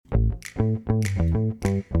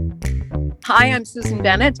Hi, I'm Susan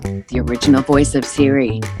Bennett, the original voice of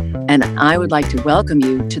Siri, and I would like to welcome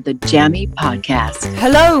you to the Jammy Podcast.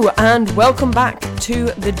 Hello, and welcome back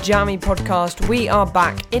to the Jammy Podcast. We are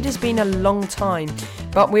back. It has been a long time,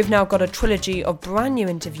 but we've now got a trilogy of brand new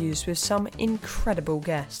interviews with some incredible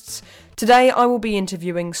guests. Today, I will be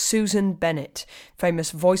interviewing Susan Bennett,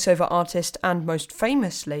 famous voiceover artist and most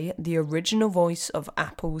famously, the original voice of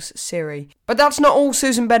Apple's Siri. But that's not all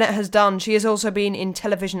Susan Bennett has done. She has also been in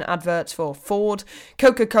television adverts for Ford,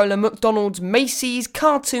 Coca-Cola, McDonald's, Macy's,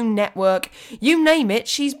 Cartoon Network. You name it,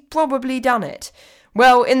 she's probably done it.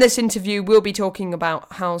 Well, in this interview, we'll be talking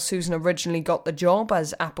about how Susan originally got the job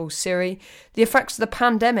as Apple's Siri, the effects the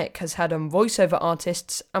pandemic has had on voiceover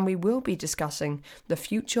artists, and we will be discussing the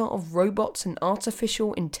future of robots and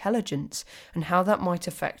artificial intelligence and how that might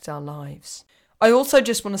affect our lives. I also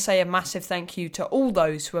just want to say a massive thank you to all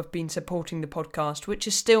those who have been supporting the podcast, which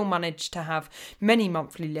has still managed to have many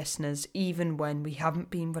monthly listeners, even when we haven't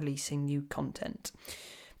been releasing new content.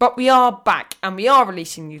 But we are back and we are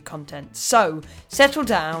releasing new content, so settle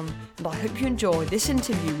down and I hope you enjoy this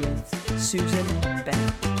interview with Susan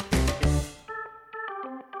Bennett.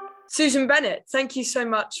 Susan Bennett, thank you so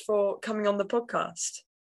much for coming on the podcast.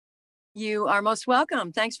 You are most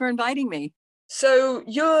welcome. Thanks for inviting me. So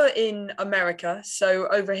you're in America, so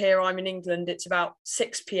over here I'm in England, it's about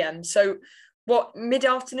 6 p.m. So what,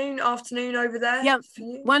 mid-afternoon, afternoon over there? Yeah, for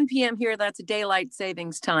you? 1 p.m. here, that's a daylight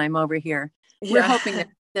savings time over here. Yeah. We're hoping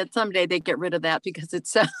that someday they get rid of that because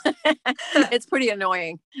it's it's pretty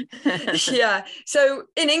annoying. Yeah. So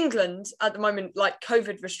in England at the moment, like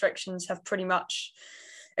COVID restrictions have pretty much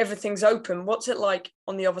everything's open. What's it like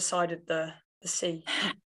on the other side of the sea?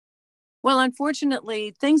 Well,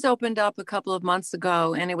 unfortunately, things opened up a couple of months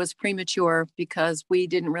ago and it was premature because we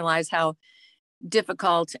didn't realize how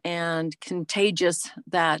difficult and contagious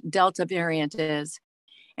that Delta variant is.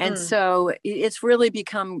 And so it's really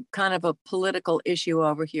become kind of a political issue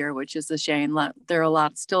over here, which is a shame. There are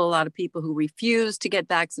still a lot of people who refuse to get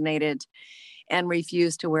vaccinated and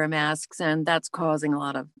refuse to wear masks, and that's causing a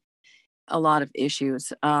lot of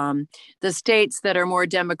issues. The states that are more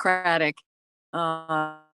democratic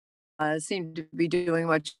seem to be doing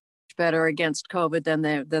much better against COVID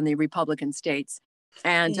than the Republican states.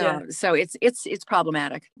 And so it's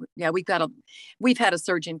problematic. Yeah, we've had a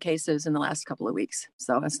surge in cases in the last couple of weeks,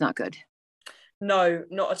 so that's not good. No,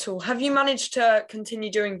 not at all. Have you managed to continue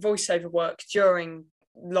doing voiceover work during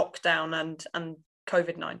lockdown and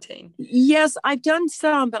COVID-19? Yes, I've done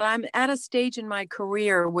some, but I'm at a stage in my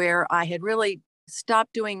career where I had really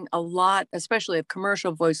stopped doing a lot, especially of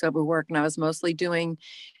commercial voiceover work, and I was mostly doing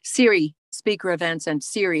Siri speaker events and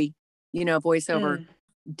Siri, voiceover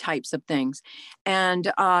types of things.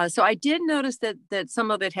 And so I did notice that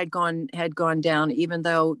some of it had gone down, even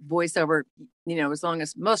though voiceover, as long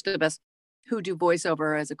as most of us who do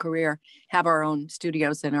voiceover as a career have our own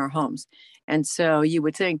studios in our homes. And so you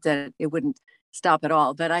would think that it wouldn't stop at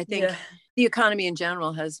all. But I think the economy in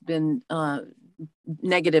general has been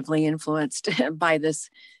negatively influenced by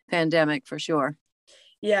this pandemic for sure.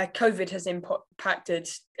 Yeah, COVID has impacted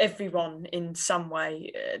everyone in some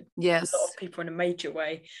way. Yes. A lot of people in a major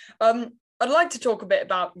way. I'd like to talk a bit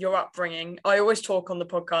about your upbringing. I always talk on the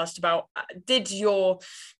podcast about, did your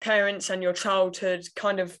parents and your childhood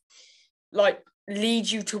kind of like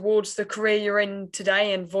lead you towards the career you're in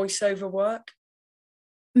today and voiceover work?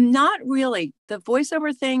 Not really. The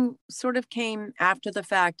voiceover thing sort of came after the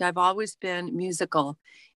fact. I've always been musical.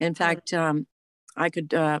 In fact, I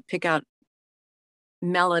could pick out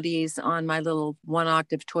melodies on my little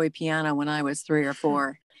 1-octave toy piano when I was 3 or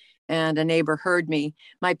 4, and a neighbor heard me.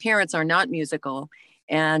 My parents are not musical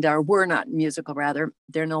were not musical rather.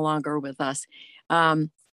 They're no longer with us. But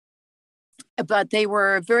they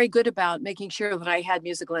were very good about making sure that I had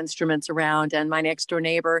musical instruments around. And my next door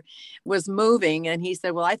neighbor was moving and he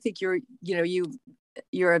said, well, I think you're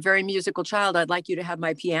a very musical child. I'd like you to have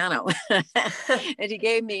my piano. And he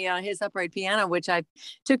gave me his upright piano, which I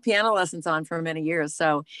took piano lessons on for many years.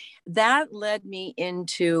 So that led me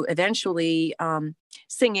into eventually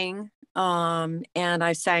singing. And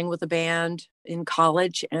I sang with a band in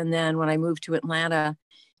college. And then when I moved to Atlanta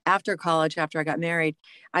after college, after I got married,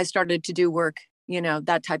 I started to do work,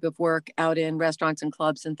 that type of work out in restaurants and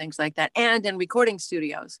clubs and things like that, and in recording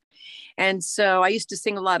studios. And so I used to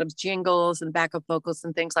sing a lot of jingles and backup vocals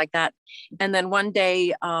and things like that. And then one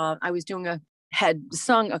day I was had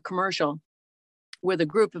sung a commercial with a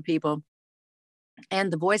group of people,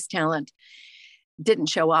 and the voice talent didn't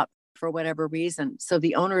show up for whatever reason. So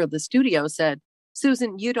the owner of the studio said,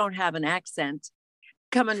 Susan, you don't have an accent.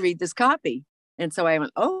 Come and read this copy. And so I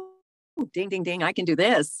went, oh, ding, ding, ding, I can do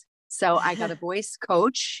this. So I got a voice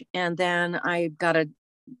coach, and then I got a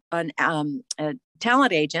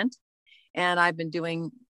talent agent, and I've been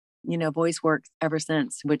doing, voice work ever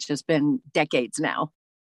since, which has been decades now.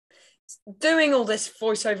 Doing all this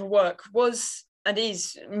voiceover work, was and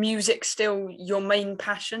is music still your main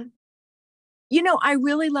passion? I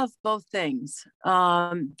really love both things.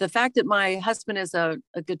 The fact that my husband is a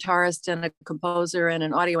guitarist and a composer and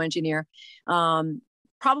an audio engineer,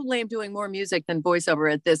 probably I'm doing more music than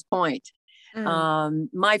voiceover at this point. One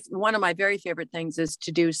of my very favorite things is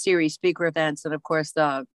to do Siri speaker events, and of course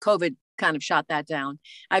the COVID kind of shot that down.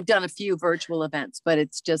 I've done a few virtual events, but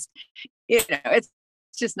it's just it's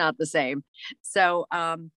just not the same. So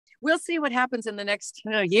we'll see what happens in the next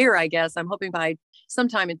year, I guess. I'm hoping by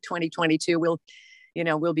sometime in 2022 we'll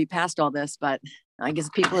be past all this, but I guess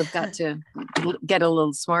people have got to get a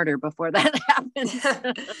little smarter before that happens.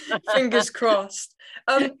 Fingers crossed.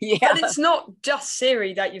 Yeah. But it's not just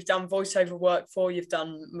Siri that you've done voiceover work for. You've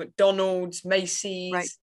done McDonald's, Macy's, right.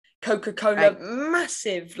 Coca-Cola, right.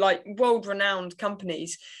 Massive, like world-renowned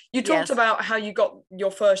companies. You talked Yes. about how you got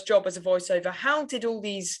your first job as a voiceover. How did all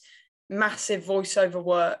these massive voiceover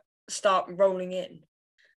work start rolling in?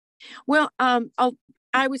 Well,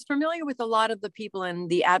 I was familiar with a lot of the people in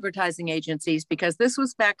the advertising agencies, because this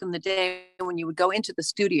was back in the day when you would go into the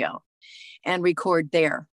studio and record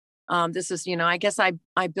there. This is, I guess I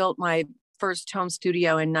built my first home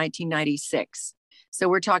studio in 1996. So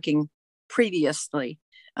we're talking previously,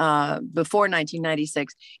 before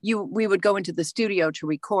 1996, we would go into the studio to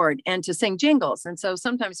record and to sing jingles. And so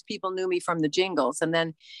sometimes people knew me from the jingles. And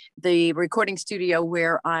then the recording studio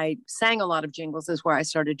where I sang a lot of jingles is where I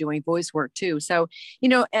started doing voice work too. So,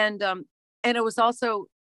 and it was also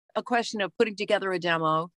a question of putting together a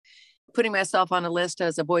demo, putting myself on a list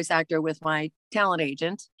as a voice actor with my talent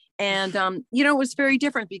agent. And, it was very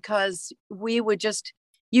different, because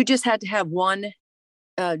you just had to have one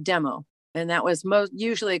demo. And that was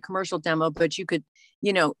usually a commercial demo, but you could,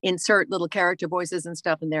 insert little character voices and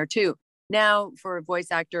stuff in there too. Now for voice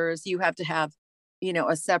actors, you have to have,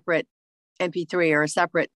 a separate MP3 or a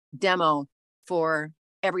separate demo for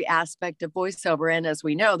every aspect of voiceover. And as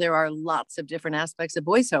we know, there are lots of different aspects of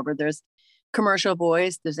voiceover. There's commercial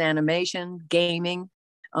voice, there's animation, gaming,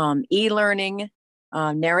 e-learning,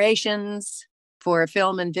 narrations for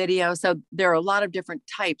film and video. So there are a lot of different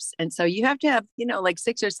types. And so you have to have, like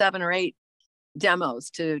 6 or 7 or 8 demos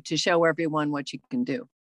to show everyone what you can do.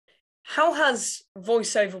 How has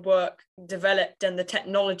voiceover work developed and the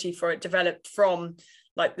technology for it developed from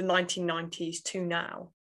like the 1990s to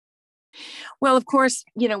now? Well, of course,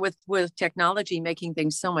 with technology making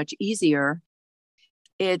things so much easier,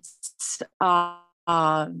 it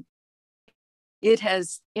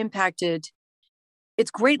has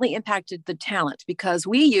greatly impacted the talent, because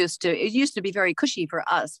it used to be very cushy for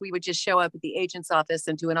us. We would just show up at the agent's office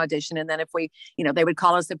and do an audition. And then if they would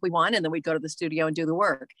call us if we won, and then we'd go to the studio and do the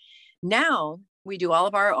work. Now we do all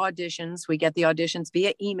of our auditions. We get the auditions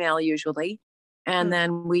via email usually. And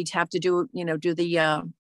then we'd have to do the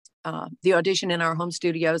audition in our home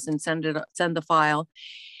studios and send the file.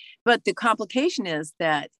 But the complication is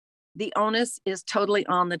that the onus is totally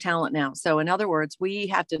on the talent now. So in other words, we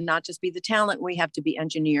have to not just be the talent, we have to be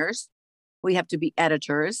engineers, we have to be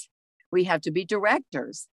editors, we have to be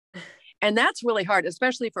directors. And that's really hard,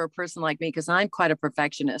 especially for a person like me, because I'm quite a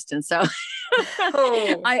perfectionist. And so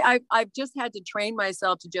I've just had to train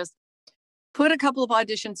myself to just put a couple of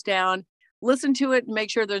auditions down, listen to it and make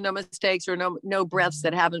sure there's no mistakes or no breaths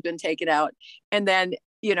that haven't been taken out. And then,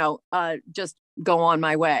 just go on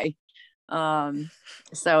my way.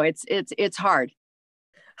 So it's hard.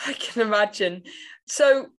 I can imagine.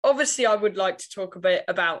 So obviously I would like to talk a bit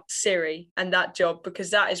about Siri and that job,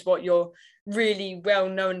 because that is what you're really well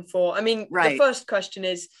known for. I mean, right. The first question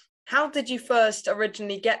is, how did you first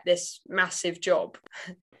originally get this massive job?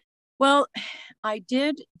 Well, I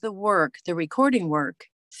did the recording work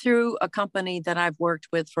through a company that I've worked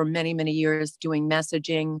with for many, many years, doing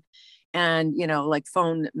messaging and, like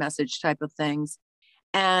phone message type of things.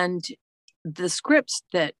 And the scripts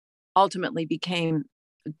that ultimately became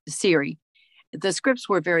Siri, the scripts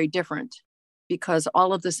were very different, because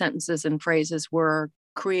all of the sentences and phrases were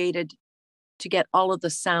created to get all of the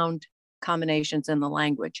sound combinations in the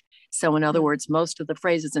language. So in other words, most of the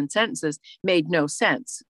phrases and sentences made no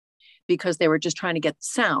sense, because they were just trying to get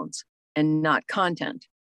sounds and not content.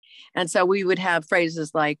 And so we would have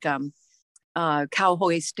phrases like cow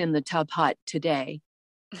hoist in the tub hut today,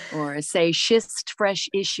 or say schist fresh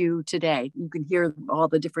issue today. You can hear all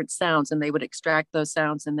the different sounds, and they would extract those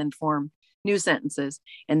sounds and then form new sentences.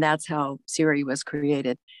 And that's how Siri was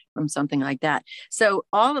created. from something like that. So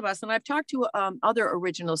all of us, and I've talked to other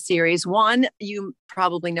original series. One, you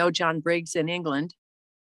probably know John Briggs in England,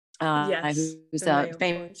 Yes, who's the a male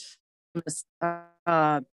famous voice.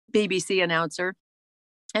 BBC announcer.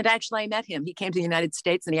 And actually, I met him. He came to the United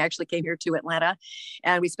States, and he actually came here to Atlanta,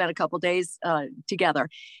 and we spent a couple of days together.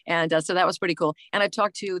 And so that was pretty cool. And I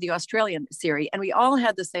talked to the Australian Siri, and we all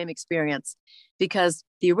had the same experience because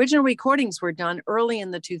the original recordings were done early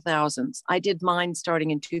in the 2000s. I did mine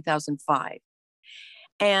starting in 2005.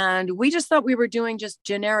 And we just thought we were doing just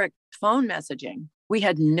generic phone messaging. We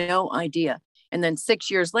had no idea. And then 6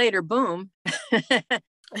 years later, boom,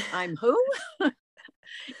 I'm who?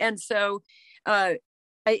 And so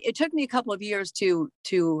it took me a couple of years to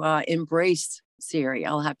embrace Siri,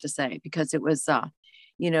 I'll have to say, because it was,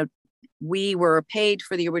 we were paid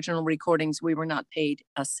for the original recordings. We were not paid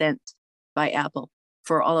a cent by Apple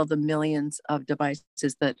for all of the millions of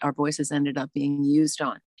devices that our voices ended up being used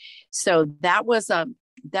on. So that was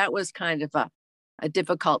kind of a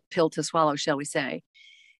difficult pill to swallow, shall we say.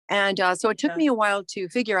 And so it took me a while to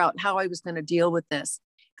figure out how I was going to deal with this.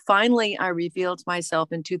 Finally, I revealed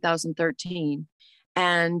myself in 2013.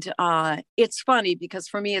 And it's funny because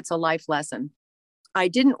for me, it's a life lesson. I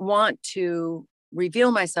didn't want to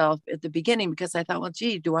reveal myself at the beginning because I thought, well,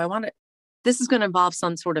 gee, do I want to? This is going to involve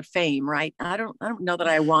some sort of fame, right? I don't know that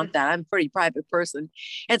I want that. I'm a pretty private person.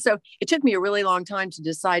 And so it took me a really long time to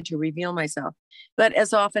decide to reveal myself. But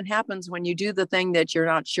as often happens when you do the thing that you're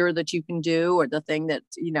not sure that you can do, or the thing that,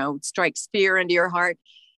 strikes fear into your heart,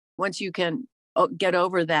 once you can get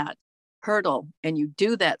over that hurdle and you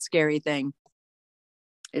do that scary thing,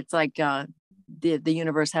 it's like the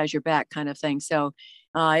universe has your back kind of thing. So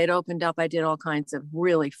it opened up. I did all kinds of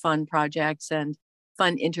really fun projects and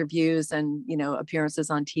fun interviews and, appearances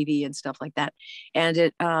on TV and stuff like that. And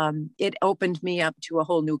it opened me up to a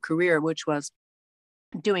whole new career, which was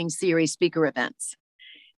doing Siri speaker events.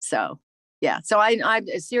 So, yeah. So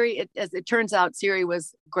Siri, as it turns out, Siri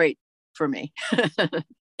was great for me.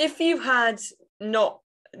 If you had not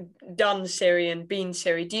done Siri and been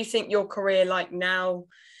Siri, do you think your career, like now,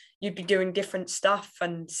 you'd be doing different stuff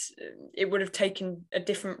and it would have taken a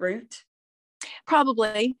different route?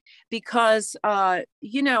 Probably, because I've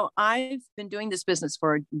been doing this business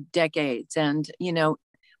for decades, and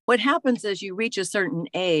what happens is you reach a certain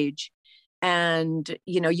age, and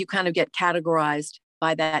you kind of get categorized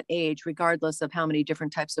by that age, regardless of how many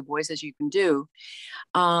different types of voices you can do.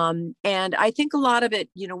 And I think a lot of it,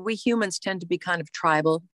 we humans tend to be kind of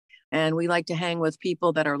tribal, and we like to hang with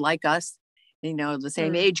people that are like us, the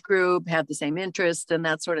same age group, have the same interests and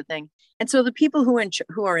that sort of thing. And so the people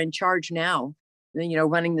who are in charge now,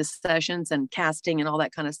 running the sessions and casting and all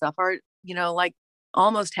that kind of stuff are, like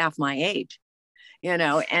almost half my age,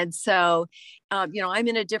 and so, I'm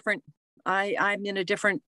in a different, I'm in a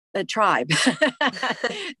different tribe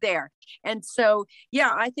there. And so,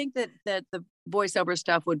 yeah, I think that the voiceover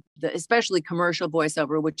stuff especially commercial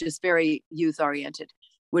voiceover, which is very youth oriented,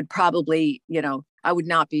 would probably, I would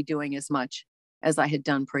not be doing as much as I had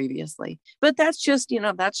done previously. But that's just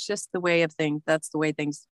the way of things. That's the way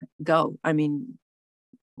things go. I mean,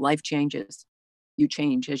 life changes. You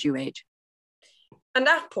change as you age. And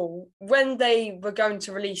Apple, when they did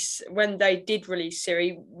release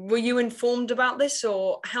Siri, were you informed about this,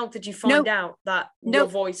 or how did you find out that your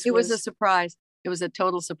voice was a surprise. It was a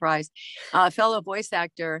total surprise. A fellow voice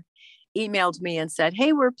actor emailed me and said,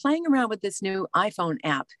 "Hey, we're playing around with this new iPhone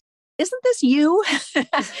app. Isn't this you?"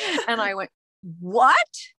 And I went, "What?"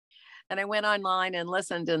 And I went online and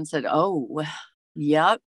listened and said, "Oh,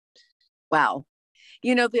 yep. Wow."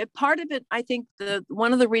 The part of it, I think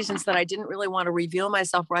one of the reasons that I didn't really want to reveal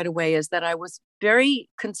myself right away is that I was very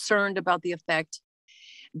concerned about the effect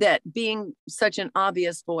that being such an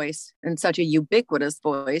obvious voice and such a ubiquitous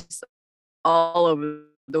voice all over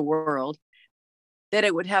the world, that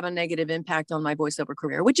it would have a negative impact on my voiceover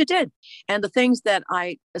career, which it did. And the things that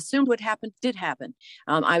I assumed would happen did happen.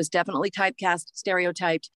 I was definitely typecast,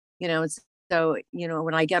 stereotyped, so,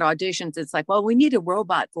 when I get auditions, it's like, well, we need a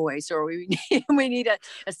robot voice, or we need a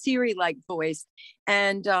Siri-like voice.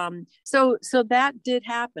 And so that did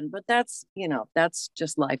happen, but that's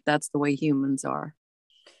just life. That's the way humans are.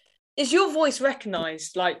 Is your voice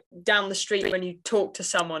recognized, like down the street when you talk to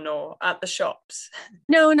someone or at the shops?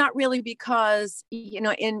 No, not really, because, in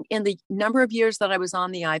the number of years that I was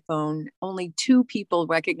on the iPhone, only 2 people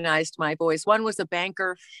recognized my voice. One was a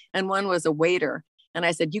banker and one was a waiter. And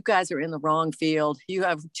I said, "You guys are in the wrong field. You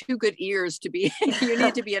have too good ears to be, you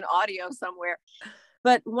need to be in audio somewhere."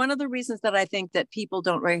 But one of the reasons that I think that people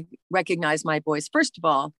don't recognize my voice, first of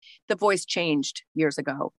all, the voice changed years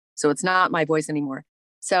ago. So it's not my voice anymore.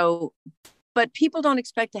 So but people don't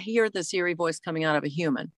expect to hear the Siri voice coming out of a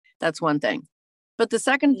human. That's one thing. But the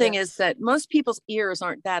second thing is that most people's ears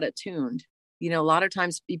aren't that attuned. You know, a lot of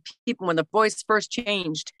times people, when the voice first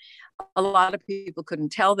changed, a lot of people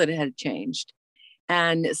couldn't tell that it had changed.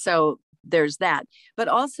 And so there's that. But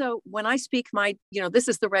also when I speak this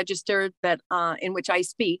is the register that in which I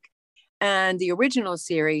speak. And the original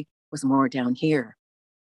Siri was more down here.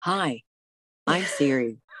 Hi, I'm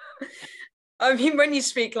Siri. I mean, when you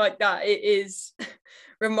speak like that, it is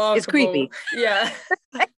remarkable. It's creepy. Yeah.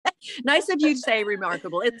 Nice of you to say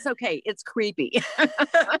remarkable. It's okay. It's creepy.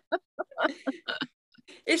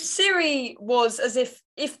 If Siri was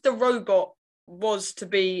if the robot was to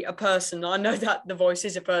be a person, I know that the voice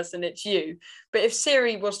is a person, it's you, but if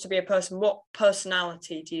Siri was to be a person, what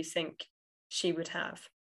personality do you think she would have?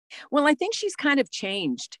 Well, I think she's kind of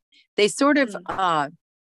changed. They sort of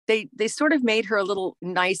they sort of made her a little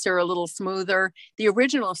nicer, a little smoother. The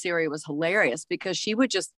original Siri was hilarious because she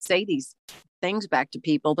would just say these things back to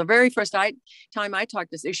people. The very first time I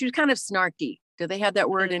talked to Siri, she was kind of snarky. Do they have that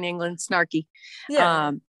word in England? Snarky.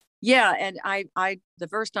 Yeah. Yeah. And I the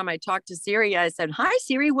first time I talked to Siri, I said, "Hi,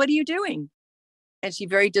 Siri, what are you doing?" And she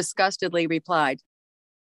very disgustedly replied,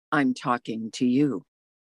 "I'm talking to you."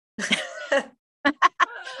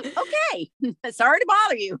 Okay, sorry to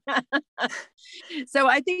bother you. So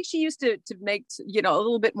I think she used to make, a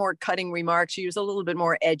little bit more cutting remarks. She was a little bit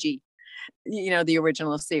more edgy, the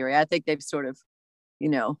original Siri. I think they've sort of,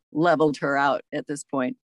 leveled her out at this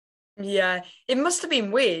point. Yeah, it must have been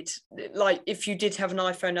weird, like if you did have an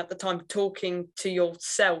iPhone at the time, talking to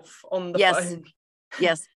yourself on the phone.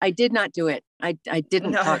 Yes, I did not do it. I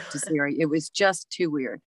didn't talk to Siri. It was just too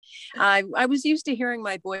weird. I was used to hearing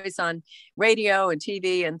my voice on radio and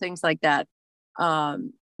TV and things like that.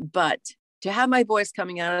 But to have my voice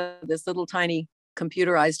coming out of this little tiny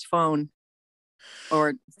computerized phone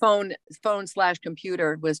or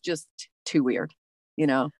phone/computer was just too weird.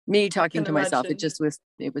 Me talking to myself,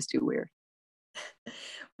 it was too weird.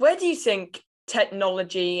 Where do you think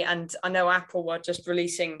technology, and I know Apple are just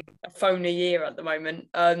releasing a phone a year at the moment,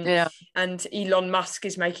 and Elon Musk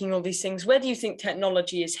is making all these things, where do you think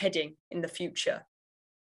technology is heading in the future?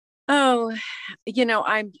 Oh,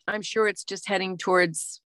 I'm sure it's just heading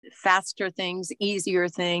towards faster things, easier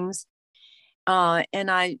things.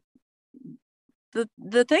 And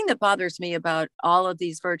the thing that bothers me about all of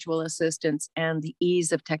these virtual assistants and the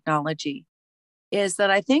ease of technology is that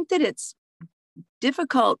I think that it's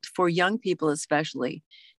difficult for young people, especially,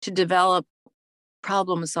 to develop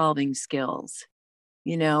problem solving skills,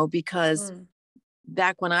 because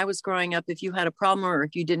back when I was growing up, if you had a problem or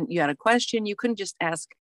if you had a question, you couldn't just ask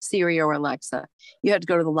Siri or Alexa. You had to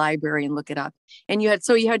go to the library and look it up. And you had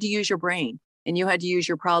to use your brain and you had to use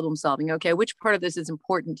your problem solving. Okay, which part of this is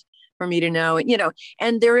important for me to know?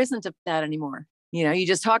 And there isn't that anymore. You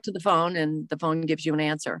just talk to the phone and the phone gives you an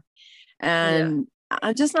answer. And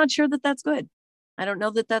I'm just not sure that that's good. I don't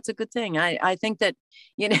know that that's a good thing. I think that,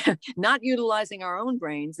 not utilizing our own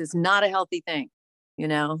brains is not a healthy thing,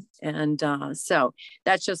 and so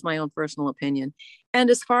that's just my own personal opinion.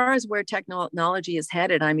 And as far as where technology is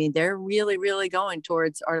headed, I mean, they're really, really going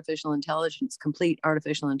towards artificial intelligence, complete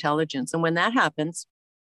artificial intelligence. And when that happens,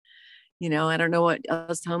 I don't know what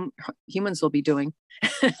else humans will be doing.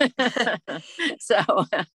 So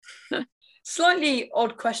slightly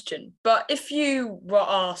odd question, but if you were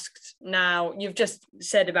asked now, you've just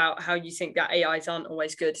said about how you think that AIs aren't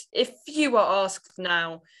always good. If you were asked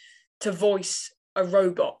now to voice a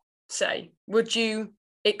robot, say, would you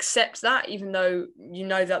accept that, even though you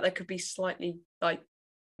know that there could be slightly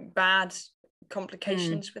bad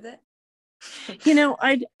complications with it?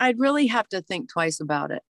 I'd really have to think twice about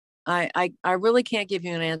it. I really can't give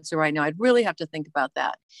you an answer right now. I'd really have to think about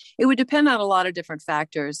that. It would depend on a lot of different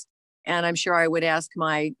factors. And I'm sure I would ask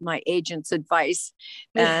my agent's advice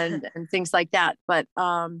and things like that. But,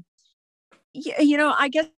 I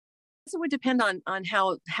guess it would depend on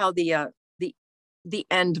how the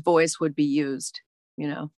end voice would be used,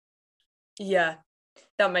 Yeah,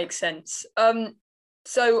 that makes sense.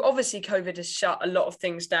 So obviously COVID has shut a lot of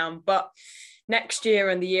things down, but next year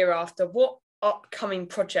and the year after, what upcoming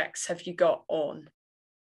projects have you got on?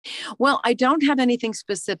 Well, I don't have anything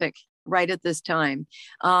specific right at this time.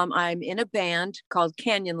 I'm in a band called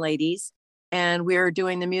Canyon Ladies, and we're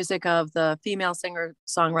doing the music of the female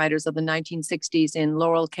singer-songwriters of the 1960s in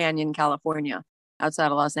Laurel Canyon, California, outside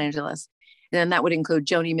of Los Angeles. And that would include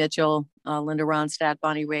Joni Mitchell, Linda Ronstadt,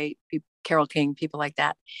 Bonnie Raitt, Carole King, people like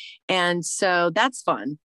that. And so that's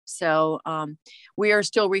fun. So we are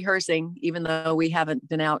still rehearsing, even though we haven't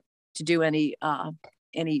been out to do any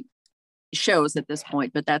shows at this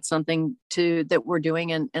point, but that's something that we're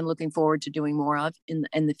doing and looking forward to doing more of in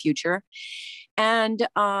the future. And,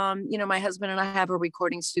 my husband and I have a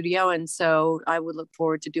recording studio. And so I would look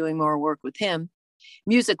forward to doing more work with him,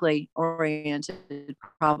 musically oriented,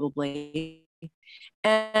 probably.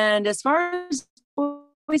 And as far as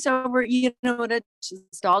voiceover, it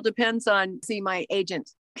just all depends on, my agent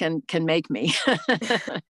can make me, so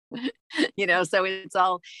it's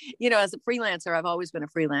all, as a freelancer, I've always been a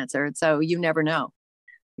freelancer. And so you never know.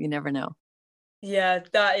 Yeah,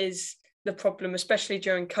 that is the problem, especially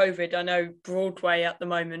during COVID. I know Broadway at the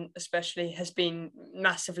moment especially has been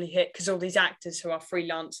massively hit because all these actors who are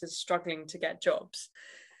freelancers struggling to get jobs.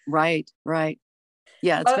 Right.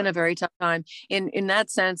 Yeah, it's been a very tough time. In that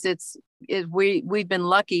sense, we've been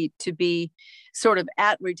lucky to be sort of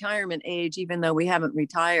at retirement age, even though we haven't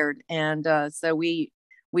retired. And so we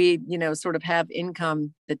sort of have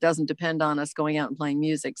income that doesn't depend on us going out and playing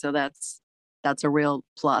music. So that's a real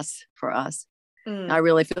plus for us. I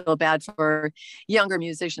really feel bad for younger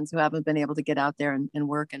musicians who haven't been able to get out there and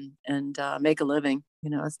work and make a living.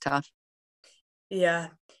 It's tough. Yeah.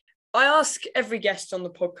 I ask every guest on the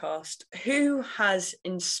podcast, who has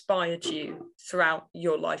inspired you throughout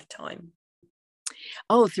your lifetime?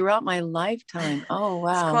 Oh, throughout my lifetime. Oh,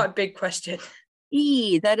 wow. It's quite a big question.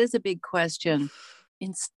 That is a big question.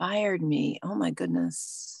 Inspired me. Oh, my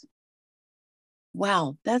goodness.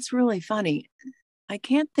 Wow, that's really funny. I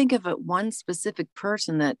can't think of one specific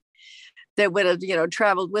person that would have,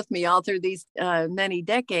 traveled with me all through these many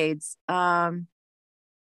decades.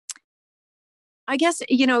 I guess,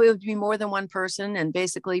 it would be more than one person, and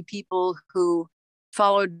basically people who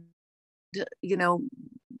followed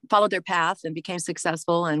their path and became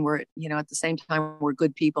successful and were, at the same time were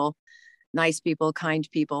good people, nice people, kind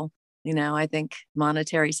people. I think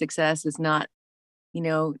monetary success is not,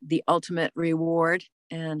 the ultimate reward.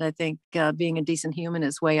 And I think being a decent human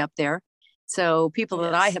is way up there. So people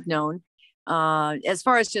that I have known, as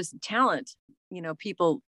far as just talent,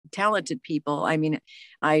 talented people. I mean,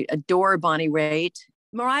 I adore Bonnie Raitt.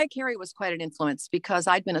 Mariah Carey was quite an influence because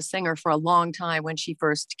I'd been a singer for a long time when she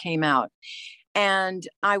first came out. And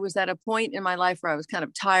I was at a point in my life where I was kind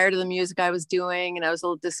of tired of the music I was doing, and I was a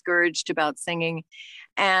little discouraged about singing.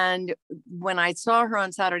 And when I saw her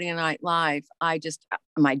on Saturday Night Live,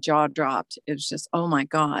 my jaw dropped. It was just, oh my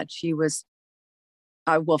God, she was,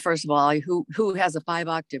 well, first of all, who has a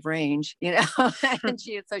 5-octave range, and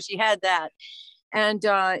so she had that. And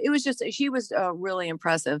it was just, she was really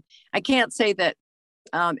impressive. I can't say that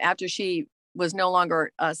after she was no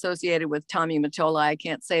longer associated with Tommy Mottola, I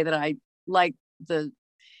can't say that I like the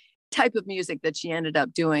type of music that she ended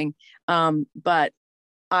up doing. But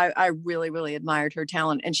I really, really admired her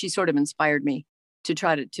talent, and she sort of inspired me to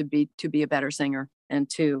try to be a better singer and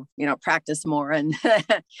to, practice more and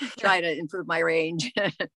try to improve my range.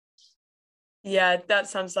 Yeah, that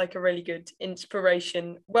sounds like a really good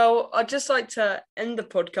inspiration. Well, I'd just like to end the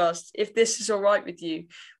podcast, if this is all right with you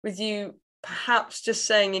perhaps just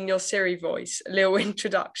saying in your Siri voice a little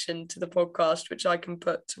introduction to the podcast, which I can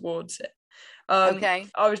put towards it. Okay.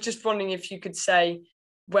 I was just wondering if you could say,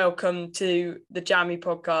 welcome to the Jammy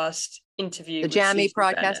Podcast interview. The Jammy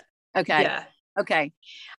Podcast? Okay. Yeah. Okay.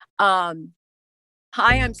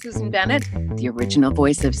 Hi, I'm Susan Bennett, the original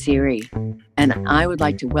voice of Siri, and I would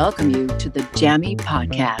like to welcome you to the Jammy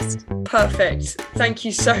Podcast. Perfect. Thank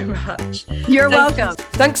you so much. You're welcome.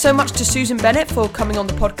 Thanks so much to Susan Bennett for coming on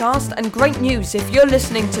the podcast. And great news, if you're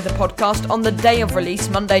listening to the podcast on the day of release,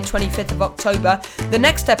 Monday 25th of October, the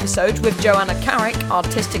next episode with Joanna Carrick,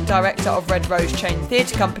 Artistic Director of Red Rose Chain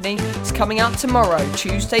Theatre Company, is coming out tomorrow,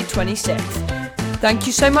 Tuesday 26th. Thank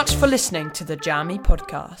you so much for listening to the Jammy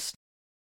Podcast.